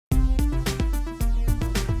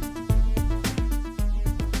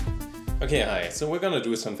Okay, hi. So we're gonna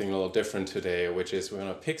do something a little different today, which is we're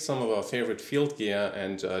gonna pick some of our favorite field gear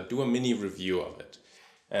and do a mini review of it.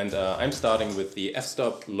 And I'm starting with the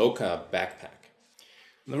F-Stop Loka backpack.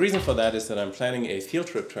 And the reason for that is that I'm planning a field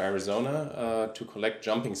trip to Arizona to collect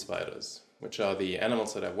jumping spiders, which are the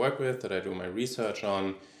animals that I work with, that I do my research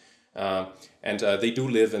on. And they do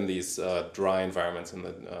live in these dry environments in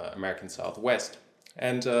the American Southwest.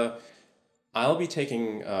 And I'll be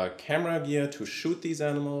taking camera gear to shoot these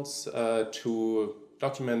animals, to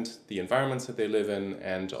document the environments that they live in,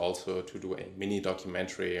 and also to do a mini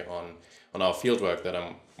documentary on our fieldwork that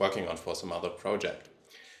I'm working on for some other project.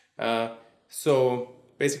 So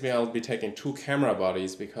basically I'll be taking two camera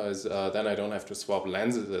bodies because then I don't have to swap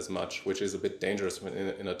lenses as much, which is a bit dangerous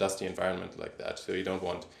in a dusty environment like that. So you don't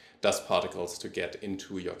want dust particles to get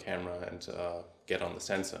into your camera and get on the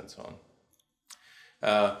sensor and so on.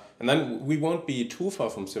 And then we won't be too far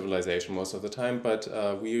from civilization most of the time, but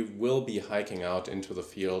we will be hiking out into the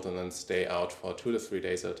field and then stay out for 2 to 3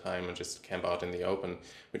 days at a time and just camp out in the open.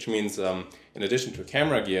 Which means, in addition to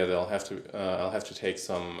camera gear, I'll have to take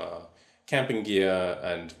some camping gear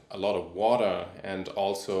and a lot of water, and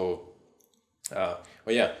also,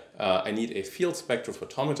 I need a field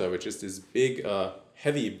spectrophotometer, which is this big,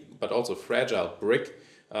 heavy but also fragile brick.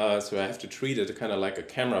 So I have to treat it kind of like a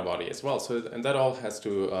camera body as well. So, and that all has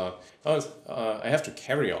to, I have to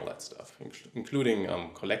carry all that stuff, including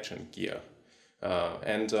collection gear. So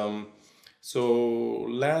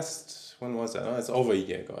when was that? Oh, it's over a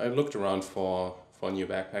year ago. I looked around for a new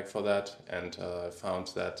backpack for that, and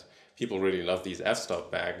found that people really love these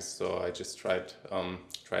F-Stop bags. So I just tried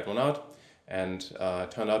one out, and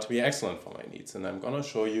turned out to be excellent for my needs. And I'm gonna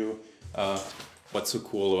show you what's so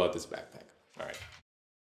cool about this backpack. All right.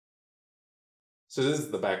 So this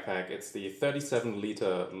is the backpack. It's the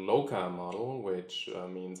 37-liter Loka model, which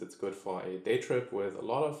means it's good for a day trip with a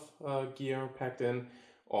lot of gear packed in,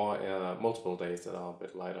 or multiple days that are a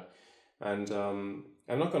bit lighter. And I'm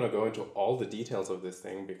not going to go into all the details of this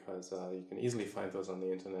thing because you can easily find those on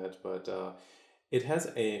the internet, but it has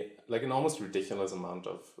an almost ridiculous amount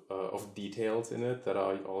of details in it that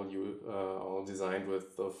are all designed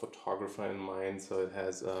with the photographer in mind. So it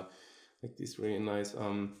has like these really nice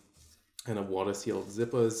kind of water-sealed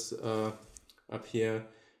zippers up here.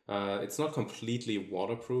 It's not completely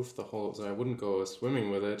waterproof, so I wouldn't go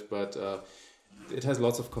swimming with it, but it has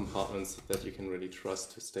lots of compartments that you can really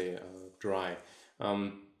trust to stay dry.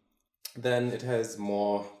 Then it has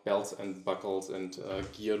more belts and buckles and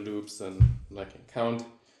gear loops than I can count.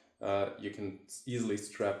 You can easily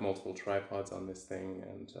strap multiple tripods on this thing,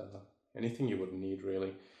 and anything you would need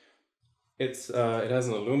really. It has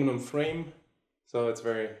an aluminum frame, so it's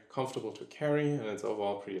very comfortable to carry, and it's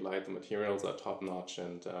overall pretty light. The materials are top notch,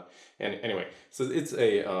 and anyway, so it's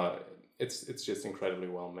just incredibly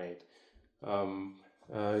well made.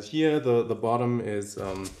 Here the bottom is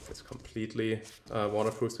completely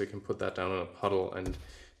waterproof, so you can put that down in a puddle, and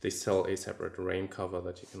they sell a separate rain cover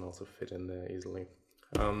that you can also fit in there easily.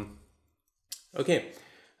 Okay,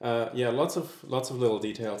 lots of little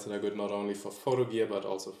details that are good not only for photo gear but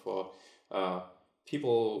also for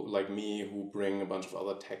people like me who bring a bunch of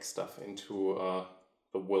other tech stuff into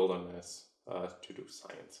the wilderness to do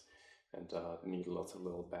science, and need lots of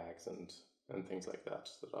little bags and things like that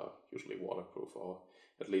are usually waterproof or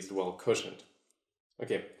at least well cushioned.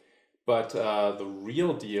 Okay, but the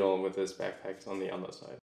real deal with this backpack is on the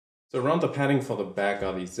underside. So around the padding for the back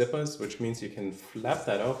are these zippers, which means you can flap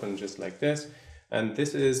that open just like this. And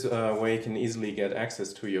this is where you can easily get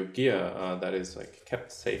access to your gear that is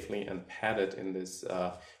kept safely and padded in this,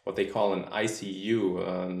 what they call an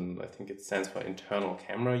ICU. I think it stands for internal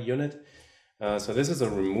camera unit. So this is a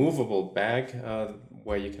removable bag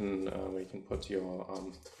where you can put your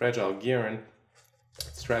fragile gear in.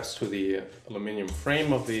 It straps to the aluminum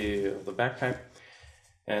frame of the backpack.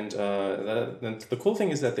 And the cool thing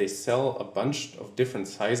is that they sell a bunch of different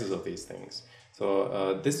sizes of these things.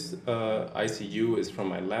 So this ICU is from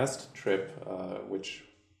my last trip, which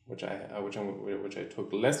I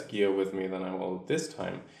took less gear with me than I will this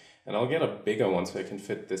time, and I'll get a bigger one so I can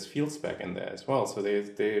fit this field spec in there as well. So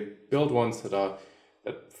they build ones that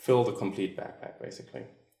fill the complete backpack basically.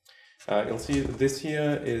 You'll see that this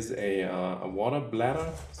here is a water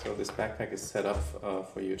bladder. So this backpack is set up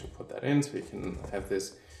for you to put that in, so you can have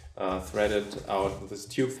this this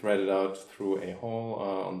tube threaded out through a hole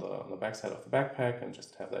on the backside of the backpack, and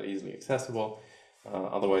just have that easily accessible.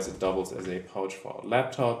 Otherwise it doubles as a pouch for a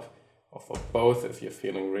laptop, or for both if you're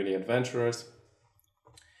feeling really adventurous.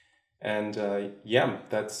 And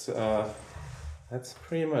that's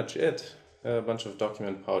pretty much it. A bunch of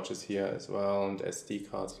document pouches here as well, and SD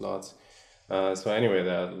card slots. So anyway,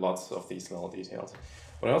 there are lots of these little details.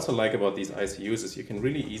 What I also like about these ICUs is you can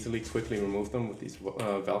really easily, quickly remove them with these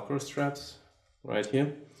Velcro straps right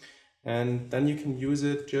here. And then you can use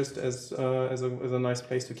it just as a nice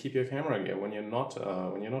place to keep your camera gear when you're not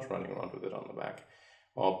running around with it on the back,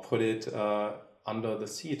 or put it under the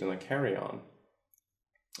seat in a carry-on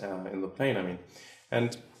in the plane. I mean,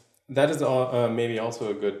 and that is maybe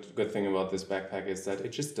also a good thing about this backpack is that it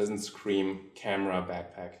just doesn't scream camera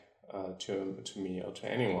backpack to me or to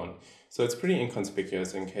anyone. So it's pretty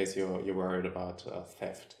inconspicuous in case you're worried about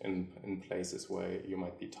theft in places where you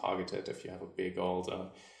might be targeted if you have a big old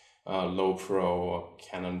low pro or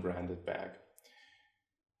Canon branded bag.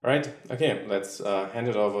 All right, okay, let's hand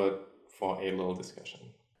it over for a little discussion.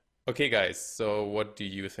 Okay, guys, so what do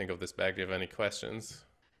you think of this bag? Do you have any questions?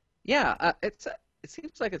 Yeah, it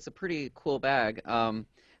seems like it's a pretty cool bag.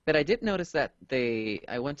 But I did notice that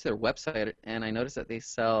I went to their website and I noticed that they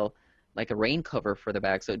sell like a rain cover for the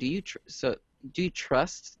bag. So do you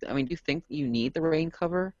trust? I mean, do you think you need the rain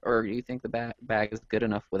cover, or do you think the bag is good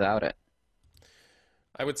enough without it?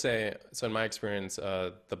 I would say, so in my experience,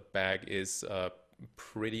 the bag is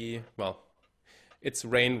pretty well. It's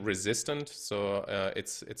rain resistant, so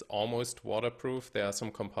it's almost waterproof. There are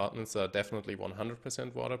some compartments that are definitely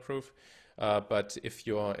 100% waterproof. But if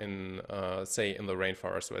you're in, say, in the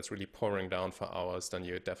rainforest where it's really pouring down for hours, then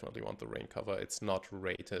you definitely want the rain cover. It's not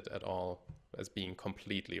rated at all as being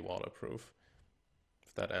completely waterproof,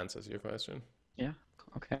 if that answers your question. Yeah.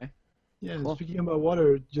 Okay. Yeah, Cool. speaking about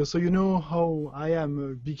water, just so you know how I am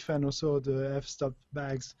a big fan also of the F-Stop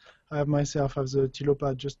bags. I have myself have the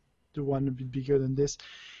Tilopa, just the one a bit bigger than this.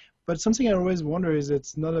 But something I always wonder is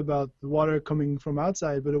it's not about the water coming from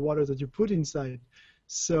outside, but the water that you put inside.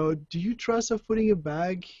 So do you trust of putting a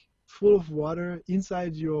bag full of water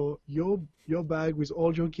inside your bag with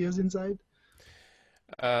all your gears inside?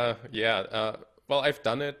 Yeah. Well, I've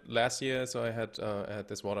done it last year, so I had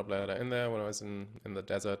this water bladder in there when I was in the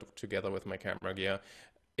desert together with my camera gear.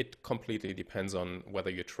 It completely depends on whether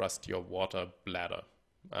you trust your water bladder.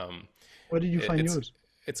 Um, Where did you it, find it's yours?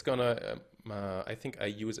 it's gonna. I think I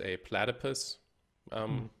use a platypus.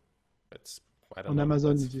 Hmm. It's I don't On know.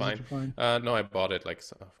 Amazon, That's it's easy fine. to find. No, I bought it like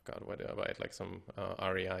oh God, where did I buy it? Like some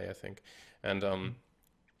REI, I think, and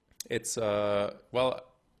it's well,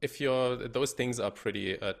 if those things are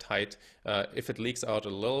pretty tight. If it leaks out a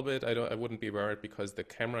little bit, I wouldn't be worried because the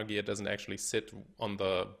camera gear doesn't actually sit on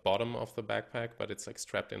the bottom of the backpack, but it's like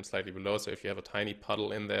strapped in slightly below. So if you have a tiny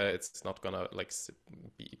puddle in there, it's not gonna like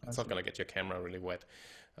I it's not see. gonna get your camera really wet.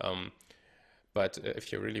 Um, but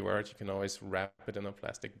if you're really worried, you can always wrap it in a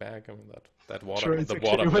plastic bag. I mean Sure, it's the actually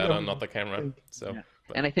water what I bladder, not would the camera. think. So, Yeah.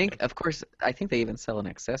 but And I yeah. think, of course, I think they even sell an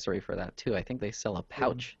accessory for that too. I think they sell a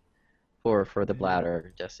Yeah, pouch for the yeah.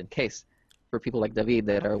 bladder just in case for people like David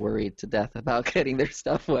that are worried to death about getting their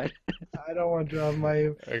stuff wet. I don't want to have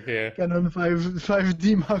my Okay. Canon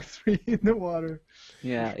 5D Mark III in the water.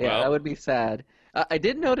 Yeah, yeah, that Well, would be sad. I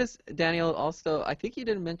did notice, Daniel, also, I think you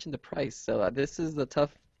didn't mention the price. So this is the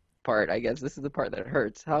tough part, I guess. This is the part that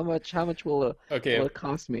hurts. How much will okay. it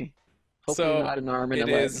cost me? Hopefully So not an arm and a it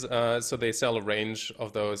leg. is. So they sell a range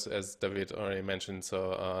of those, as David already mentioned.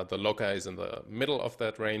 So the Loka is in the middle of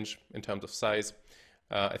that range in terms of size.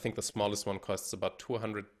 I think the smallest one costs about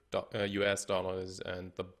 200 US dollars,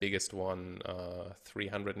 and the biggest one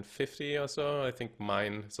 350 or so. I think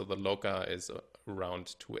mine. So the Loka is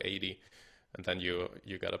around 280, and then you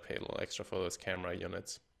gotta pay a little extra for those camera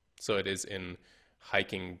units. So it is in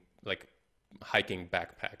hiking like hiking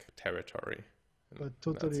backpack territory But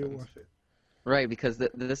in that totally sense. worth it. Right, because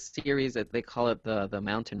this series that they call it the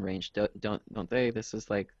mountain range, don't they? This is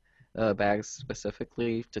like bags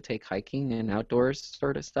specifically to take hiking and outdoors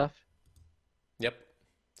sort of stuff. Yep,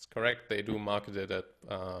 it's correct. They do market it at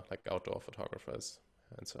like outdoor photographers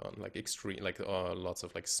and so on, like extreme, like lots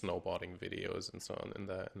of like snowboarding videos and so on in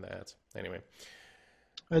the ads. Anyway,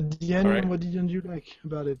 At the all end, right. what didn't you like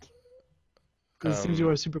about it? Because it seems you Um,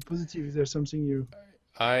 are super positive. Is there something you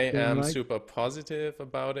I didn't am like? super positive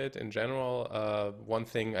about it in general. One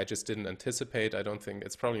thing I just didn't anticipate, I don't think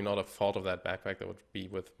it's probably not a fault of that backpack. That would be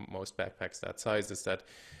with most backpacks that size, is that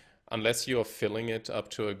unless you're filling it up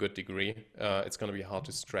to a good degree, it's going to be hard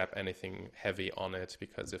to strap anything heavy on it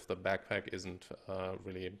because if the backpack isn't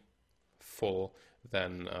really full,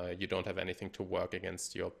 then you don't have anything to work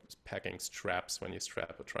against your packing straps when you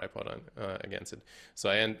strap a tripod against it. So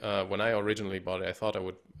when I originally bought it, I thought I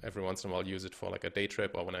would every once in a while use it for like a day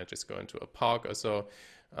trip or when I just go into a park or so.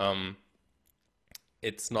 Um,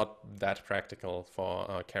 it's not that practical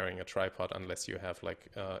for carrying a tripod unless you have like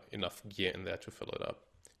enough gear in there to fill it up.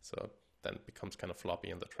 So then it becomes kind of floppy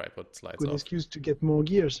and the tripod slides Good off. excuse to get more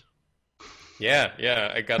gears.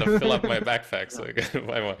 Yeah, I gotta fill up my backpack, so Yeah. I gotta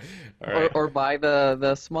buy one. All right. Or buy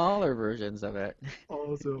the smaller versions of it.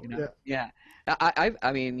 Also, You know? yeah. Yeah.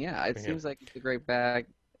 I mean, yeah, it Yeah. seems like it's a great bag.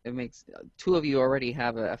 It makes two of you already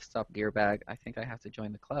have a F-Stop gear bag. I think I have to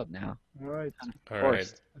join the club now. All right. Kind of All right.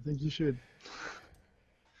 forced. I think you should.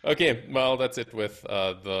 Okay, well, that's it with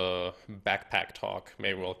the backpack talk.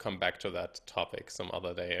 Maybe we'll come back to that topic some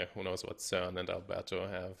other day. Who knows what CERN and Alberto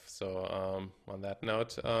have. So, on that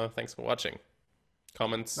note, thanks for watching.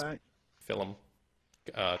 Comments, Bye. film,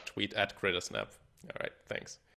 tweet at CritterSnap. All right, thanks.